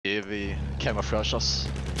vi camouflage oss.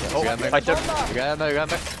 Oh, fighter!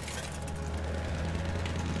 Grannar.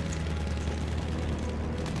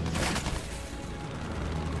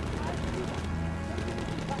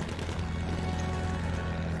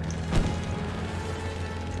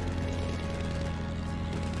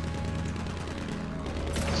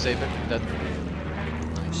 Save it, that.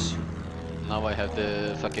 Nice. Now I have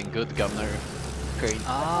the fucking good gunner crane.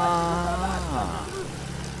 Ah.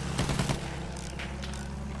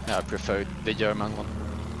 Yeah, I prefer the German one.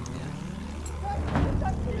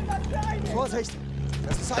 Vorsicht!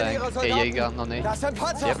 Das ist einer ihrer Tank, AA gun Soldaten! on it. Das ist ein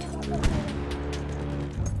Panzer! Yep.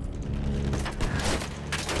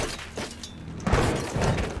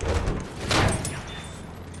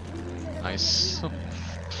 Nice.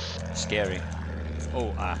 Scary.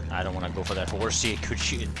 Oh, I don't want to go for that horse. He could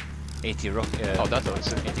shoot 80 rock. Oh, that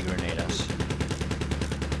was 80 grenades.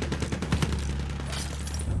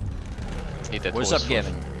 What's up,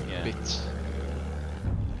 Kevin? Yeah. Bit.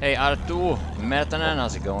 Hey, Arto, Mertanen,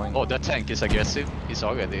 how's it going? Oh, that tank is aggressive. He's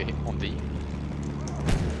already on D.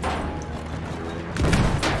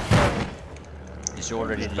 He's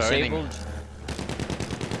already burning. disabled.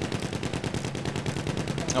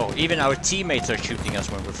 Oh, even our teammates are shooting us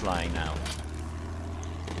when we're flying now.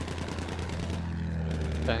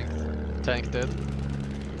 Tank dead.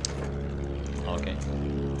 Okay.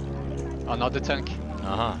 Another tank.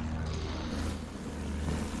 Uh-huh.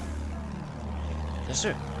 There's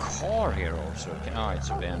a car here also. Oh, it's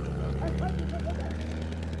abandoned.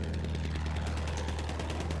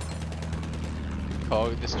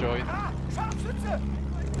 Car destroyed.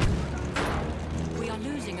 We are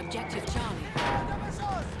losing objective Charlie.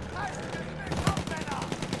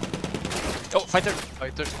 Oh, fighter!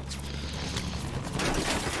 Fighter.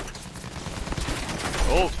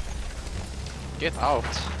 Oh! Get out!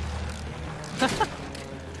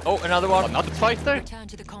 Oh, another one! Another fighter? Return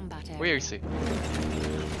to the combat area. Where is he?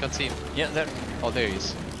 Can't see him. Yeah, there. Oh, there he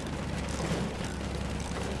is.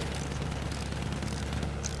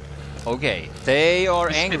 Okay, they are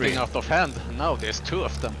He's angry. slipping out of hand. Now there's two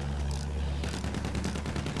of them.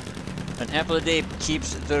 An apple a day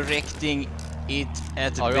keeps directing it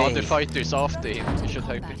at Our bay. other fighters after him. We should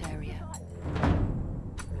help Combat him. area.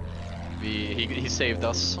 He saved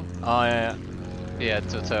us. Oh, yeah. He had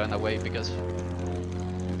to turn away because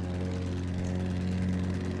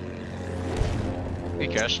he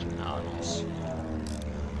crashed. Oh, nice.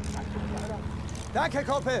 Danke,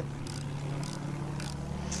 Kumpel!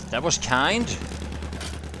 That was kind.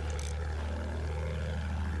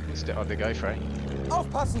 It's the other guy, right?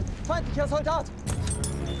 Aufpassen! Feindlicher Soldat!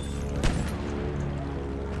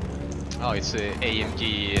 Oh, it's a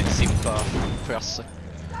AMD Simpa press.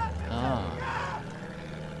 Ah.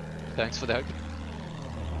 Thanks for the help.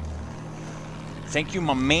 Thank you,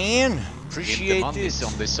 my man. The Appreciate money is it.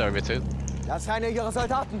 on this server too. Das ist einer ihrer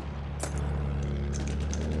Soldaten!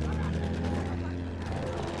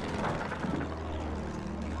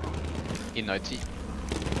 In IT.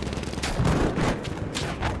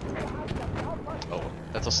 Oh,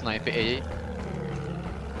 that's a sniper AA.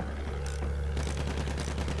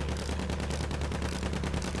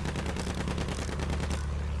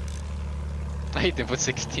 I hit him for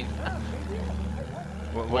 16.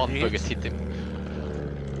 One bullet hit him.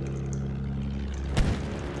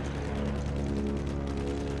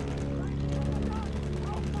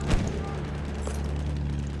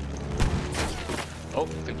 Oh,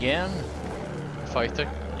 again? Fighter.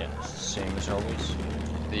 Yeah, same as always.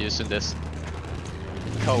 They're using this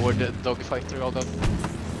coward dog fighter all that.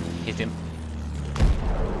 Hit him.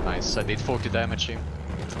 Nice, I did 40 damage him.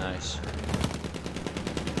 Nice.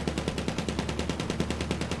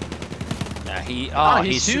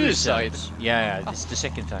 He's suicide. Yeah, it's the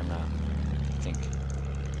second time now, I think.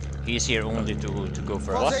 He's here only to go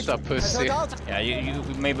first. What a pussy. Yeah, you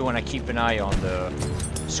maybe want to keep an eye on the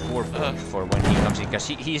scoreboard for when he comes in, because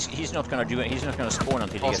he's not gonna do it. He's not gonna spawn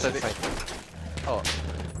until he gets the fight. Oh,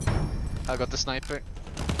 I got the sniper.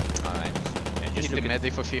 All right. Yeah, just Hit the look at. medi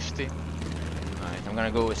for 50. All right, I'm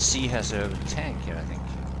gonna go with C has a tank here, I think.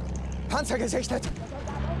 Panzer gesichtet!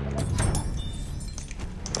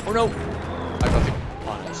 Oh no! I got him.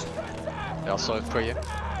 Oh, nice. I also have prayer.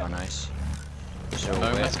 Oh, nice. So,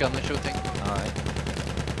 No, that's gunner shooting. alright.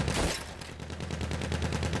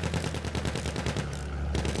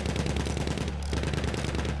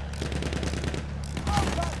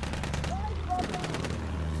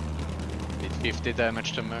 Did 50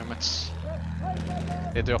 damage to mermaids.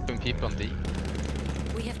 They're dropping people on D.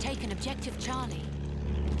 We have taken objective Charlie.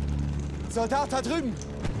 Soldat da drüben!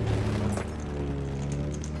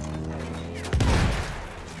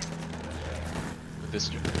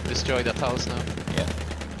 Destroy that house now. Yeah.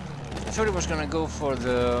 thought he was gonna go for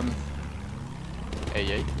the...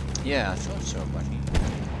 AA? Yeah, I thought so, but he...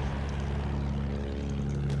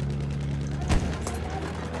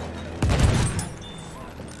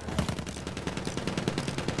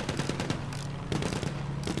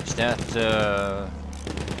 Is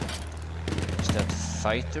that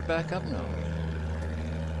fighter back up? No.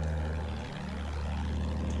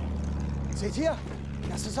 Seht ihr?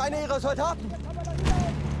 Das ist einer ihrer Soldaten.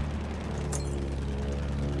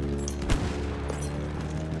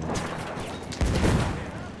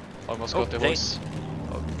 Almost got the horse.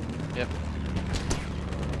 Oh, yep.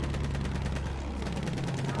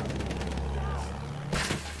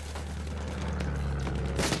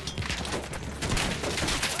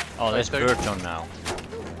 Oh, there's Burton now.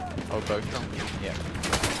 Oh, Burton. Yeah.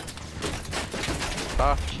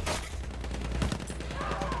 Fuck.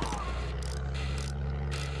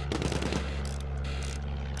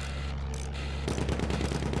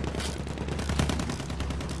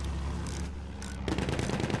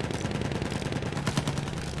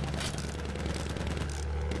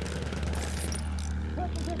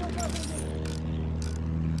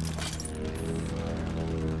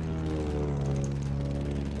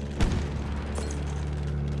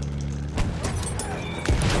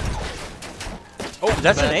 Oh,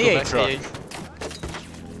 that's an AA truck. AA.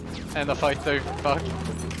 And a fighter. Fuck.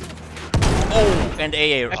 Oh, and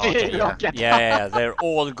AA. Okay, yeah. rocket. Yeah, they're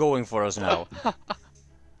all going for us now.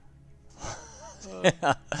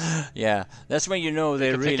 Yeah, that's when you know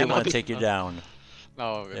they really want to take you down.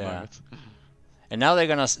 No, yeah. And now they're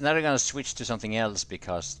gonna switch to something else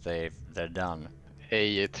because they're done.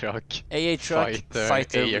 AA truck. AA truck,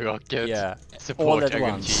 fighter, AA rocket. Yeah, support all at RMG,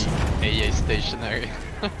 once. AA stationary.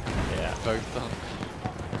 Yeah. Both on.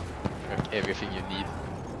 Everything you need.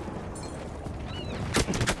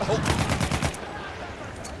 Oh.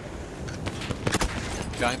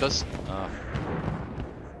 Behind us.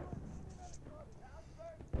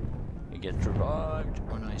 You get revived.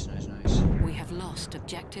 Oh, nice, nice, nice. We have lost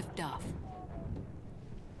objective Duff.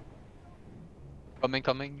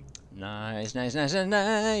 Coming. Nice, nice, nice, and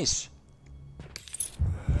nice.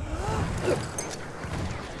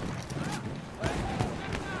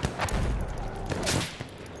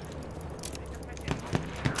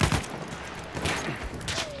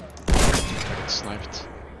 Sniped.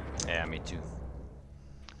 Yeah, me too.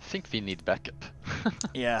 I think we need backup.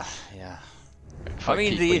 Yeah, yeah. I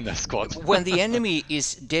mean, the squad. When the enemy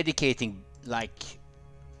is dedicating like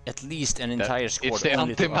at least an entire squad it's the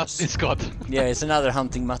only to us. anti-Matti squad. Yeah, it's another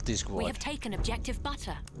hunting Matti squad. We have taken objective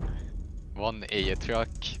Butter. One AA truck,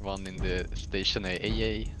 one in the stationary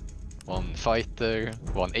AA, one fighter,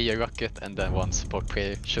 one AA rocket, and then one support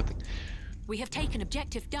player shooting. We have taken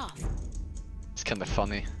objective Duff. It's kind of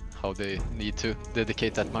funny how they need to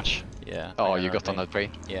dedicate that much. Yeah. Oh, you got on that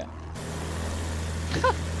prey. Yeah.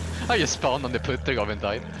 I just spawned on the putter and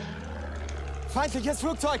died. Feindliches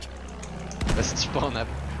Flugzeug! Best spawn ever.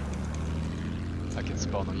 I can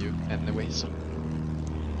spawn on you anyway, so.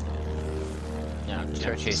 Yeah, I'm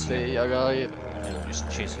Try to chasing. stay alive. I'm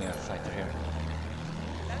just chasing a fighter here.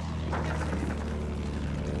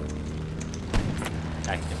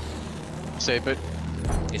 Active. Saber.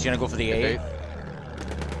 He's gonna go for the A.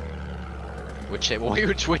 Which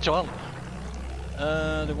one?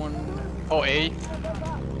 The one. Oh, A.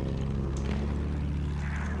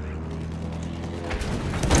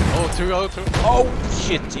 Oh, two. Oh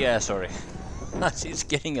shit! Yeah, sorry. It's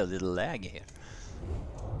getting a little lag here.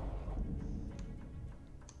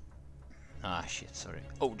 Ah shit! Sorry.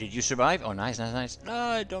 Oh, did you survive? Oh, nice, nice, nice.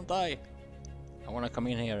 No, don't die. I wanna come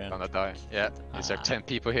in here and. Gonna die. Yeah. Is there 10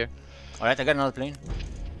 people here? All right, I got another plane.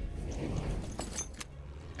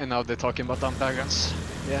 And now they're talking about unbalance.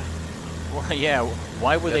 Yeah. Well, yeah.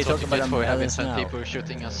 Why would they talk about for having unbalance 10 now? people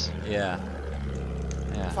shooting us? Yeah.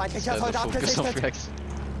 Yeah. Feindlicher Instead of Soldat focus on gesichtet! flex.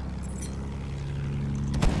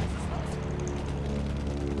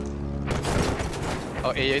 Oh,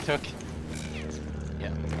 AA truck.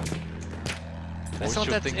 Yeah. I All thought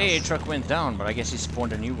that shooting AA us. truck went down, but I guess he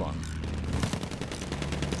spawned a new one.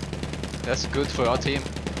 That's good for our team.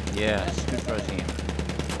 Yeah, it's good for our team.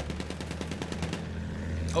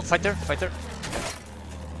 Oh, fighter!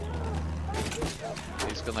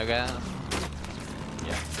 He's gonna get.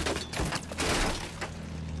 Yeah.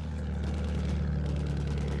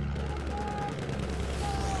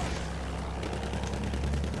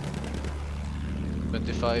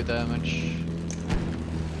 $25 damage.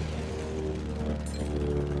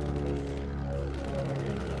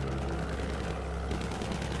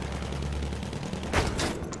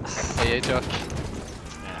 AA truck.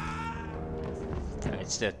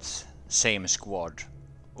 It's that same squad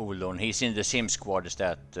Olon. He's in the same squad as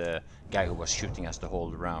that guy who was shooting us the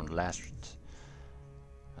whole round last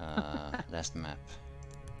last map.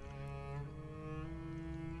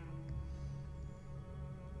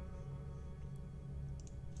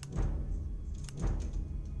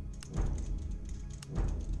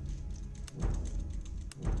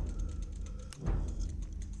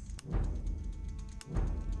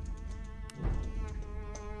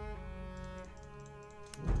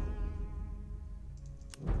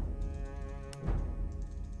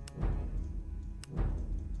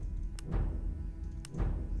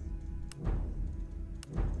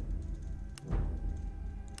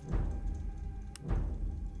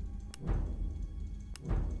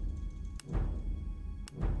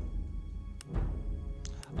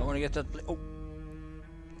 I want to get that. Oh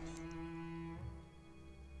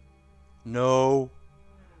no!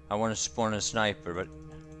 I want to spawn a sniper, but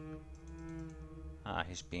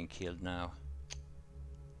he's being killed now.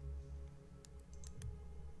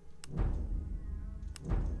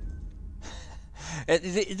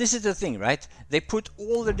 This is the thing, right? They put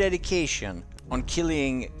all the dedication on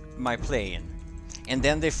killing my plane, and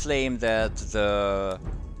then they claim that the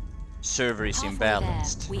server is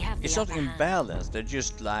imbalanced. It's not imbalanced, they're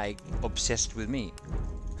just like obsessed with me.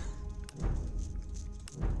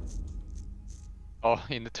 Oh,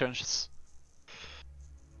 in the trenches.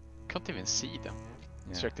 Can't even see them.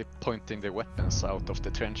 Yeah. It's actually pointing their weapons out of the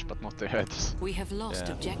trench, but not their heads. We have lost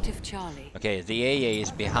Yeah. objective Charlie. Okay, the AA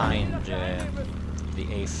is behind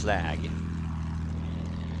the A flag.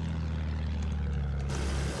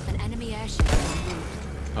 An enemy airship is en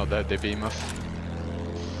route. Oh, there they beam off.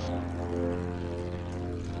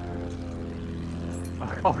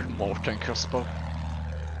 Oh, mortar and crossbow.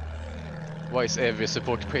 Why is every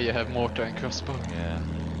support player have mortar and crossbow? Yeah.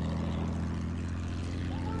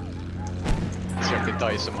 It's like they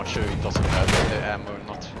die so much so it doesn't have the ammo or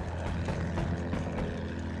not.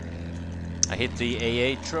 I hit the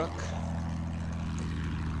AA truck.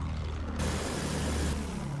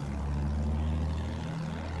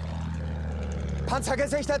 Panzer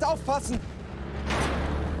gesichtet, aufpassen!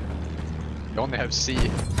 You only have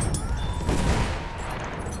C.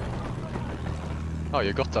 Oh,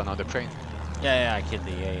 you got another plane. Yeah, I killed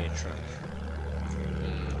the AA truck.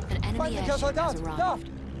 An enemy Feindlicher airship has Soldat! Da! arrived.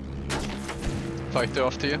 Fighter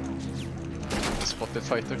after you. Spotted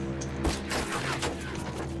fighter.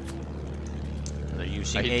 They're I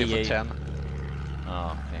using hit you for 10.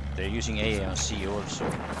 Oh, okay. They're using AA on C also.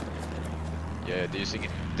 Yeah, they're using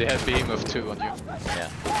it. They have beam of 2 on you. Yeah.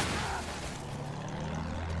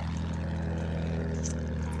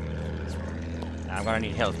 I'm gonna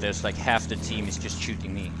need help. There's like half the team is just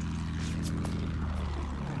shooting me.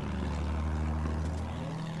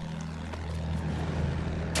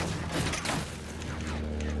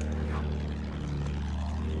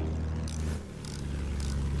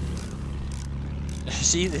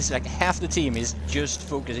 See, there's like half the team is just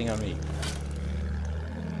focusing on me.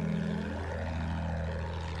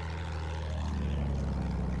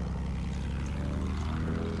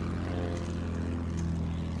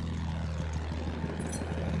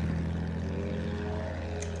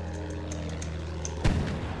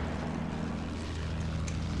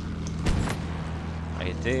 I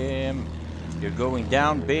hit them. You're going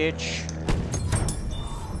down, bitch.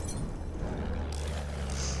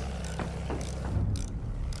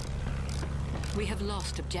 We have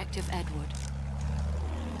lost objective Edward.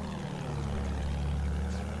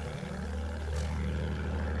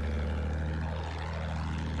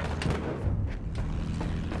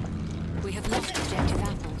 We have lost objective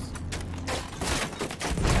Apples.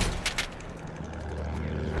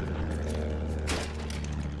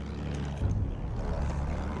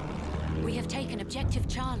 We have taken objective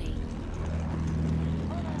Charlie.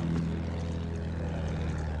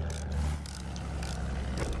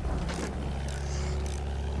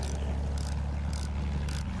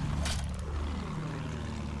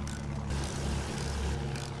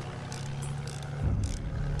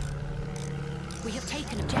 We have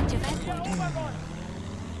taken objective Edward.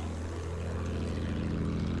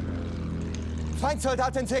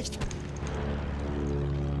 Feindsoldat in Sicht!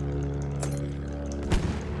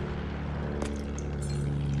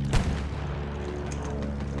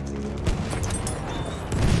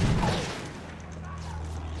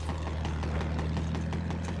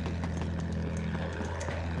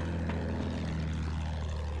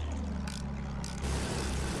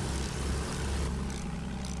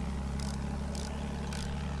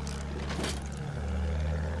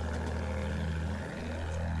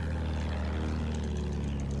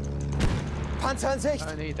 Panzer in Sicht!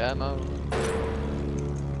 I need ammo.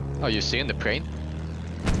 Oh, you seeing the plane?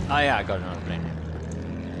 Oh yeah, I got another plane.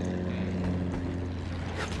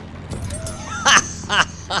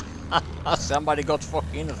 Somebody got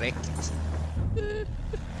fucking wrecked.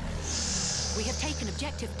 We have taken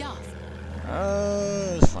objective Duff.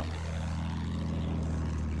 It's fun.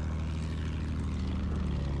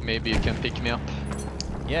 Maybe you can pick me up.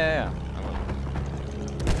 Yeah, I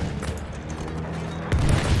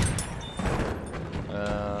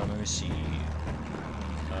will. Let me see.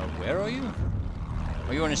 Where are you?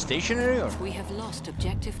 Are you on a stationary or? We have lost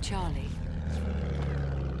objective Charlie.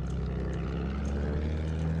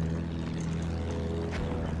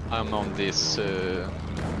 I'm on this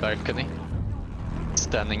balcony,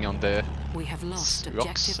 standing on the We have lost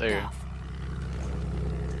rocks objective area. Duff.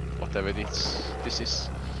 Whatever this is.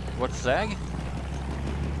 What flag?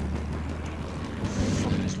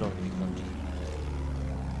 Fuck, there's a lot of people on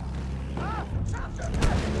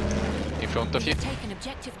In front of We you. have taken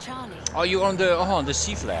objective Charlie. Oh, you on the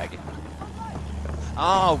sea flag?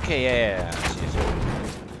 Ah, okay, yeah. I see.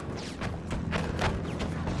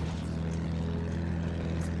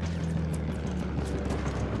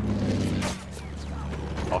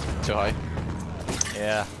 Oh, too high.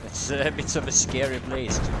 Yeah, it's a bit of a scary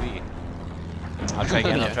place to be. I'll try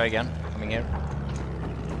again, I'll try again. Coming here.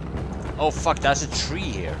 Oh fuck, there's a tree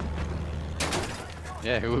here.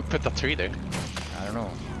 Yeah, who put a tree there? I don't know.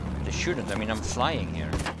 They shouldn't, I mean I'm flying here.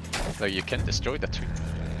 No, you can destroy that tree.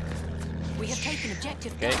 We have taken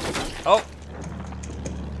objective Okay. Duff. Oh!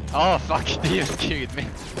 Oh fuck, he just killed me.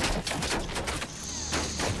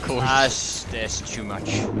 Of course. That's too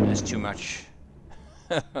much. That's too much.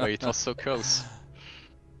 Oh, it was so close.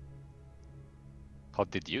 How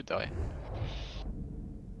did you die?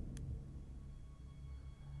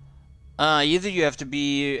 Either you have to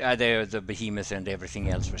be the behemoth and everything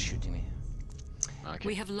else was shooting me. Okay.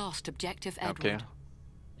 We have lost objective Okay. Edward.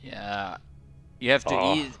 Yeah, you have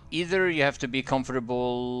to either you have to be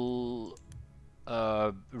comfortable,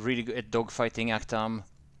 really good at dogfighting Actam,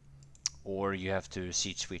 or you have to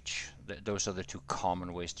seat switch. Those are the two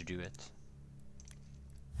common ways to do it.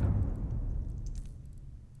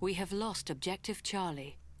 We have lost objective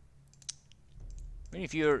Charlie. I mean,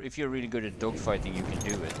 if you're really good at dogfighting, you can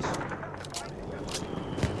do it.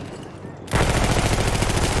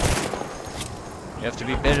 You have to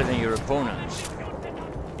be better than your opponent.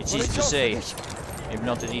 It's easy to say, if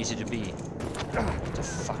not as easy to be. What the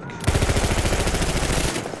fuck?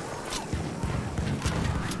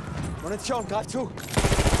 Munition, greif zu!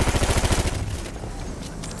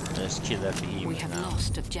 Let's kill that We behemoth have now.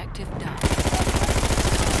 lost objective Duff.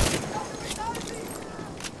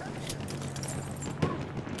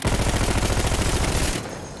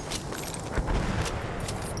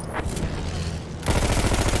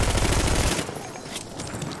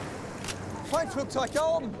 Feindflugzeug da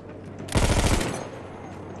oben!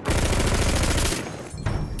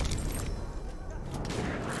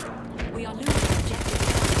 We are losing objective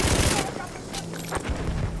Duff.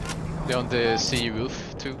 They're on the sea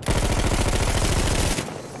roof too.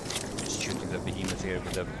 Just shooting the behemoth here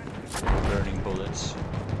with the burning bullets.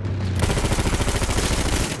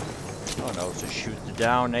 Oh no, to shoot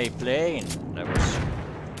down a plane. That was...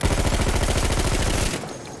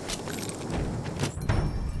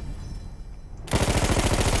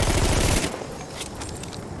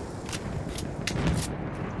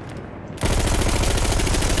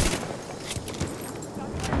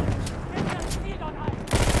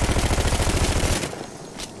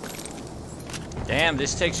 Damn,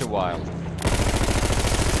 this takes a while.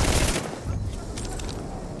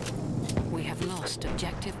 We have lost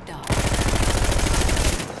objective Duff.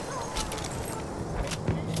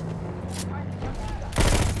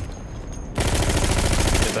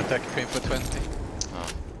 Get attack crane for 20. Oh.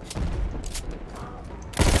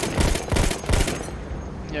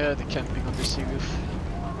 Yeah, they're camping on the sea roof.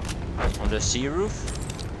 On the sea roof?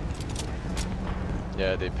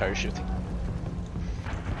 Yeah, they're parachuting.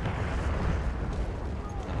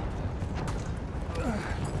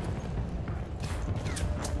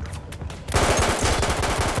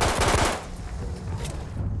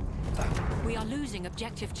 We are losing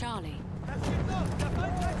objective Charlie.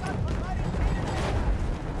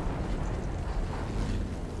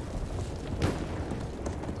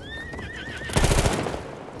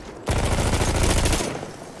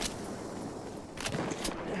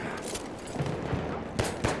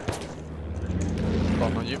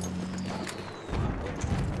 Bomb on you.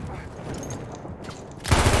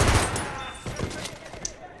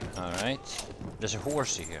 Alright. There's a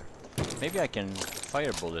horsey here. Maybe I can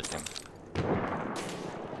fire bullet him.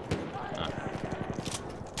 Ah.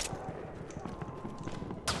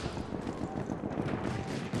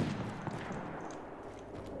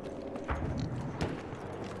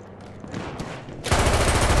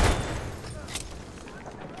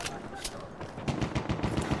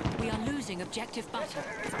 objective butter.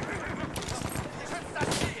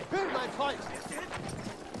 Hüll, mein Freund!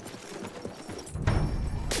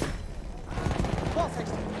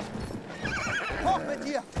 Vorsicht! Hoch mit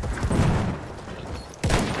dir!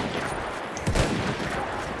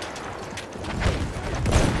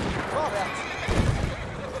 Vorwärts!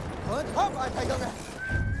 Und hopp, alter Junge!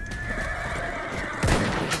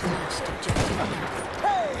 Lost objective now.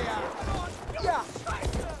 Hey, ja! Ja!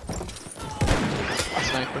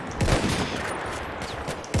 Sniper.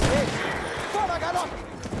 Nicht! Voller Galopp!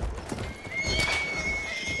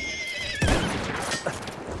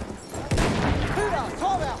 Höher!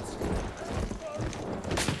 Vorwärts!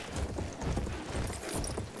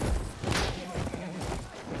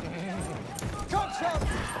 Komm schon!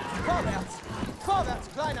 Vorwärts! Vorwärts,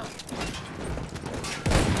 Kleiner!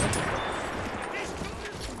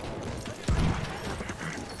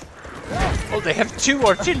 Oh, they have 2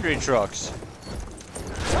 artillery trucks.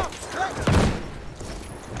 Komm, streng!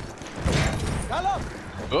 Galopp!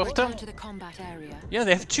 Both them? Return to the combat area. Yeah,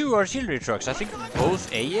 they have 2 artillery trucks. I think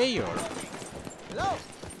both AA or... Lauf!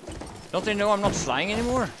 Don't they know I'm not flying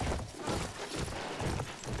anymore?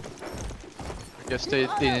 Guess they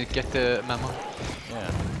didn't get the memo.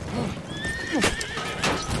 Yeah.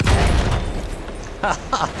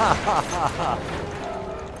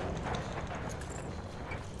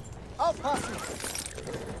 Aufpassen!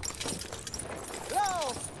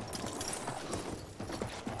 Lauf!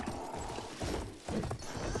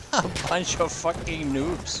 A bunch of fucking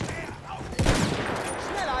noobs.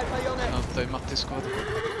 Schneller, alter Junge! Automatisk squad.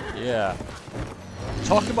 Yeah.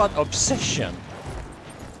 Talk about obsession.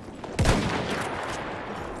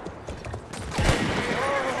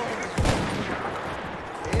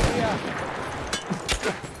 Hier!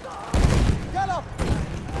 Galopp!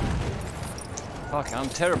 Fuck, I'm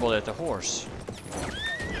terrible at the horse.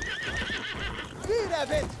 Wieder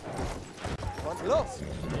Wind! Und los!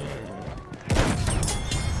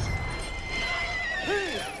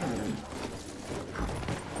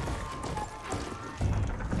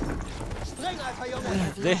 Streng, alter We Junge!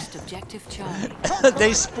 have They- lost objective Charlie.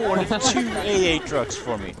 They spawned 2 AA trucks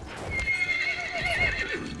for me.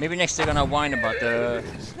 Maybe next they're gonna whine about the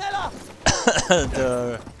Schneller!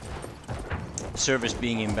 the service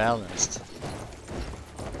being imbalanced.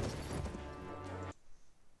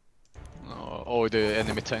 Oh, the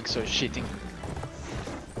enemy tanks are cheating.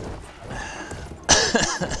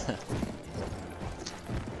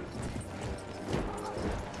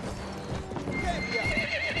 Geh hier!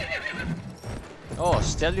 Oh,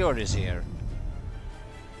 Stelior is here.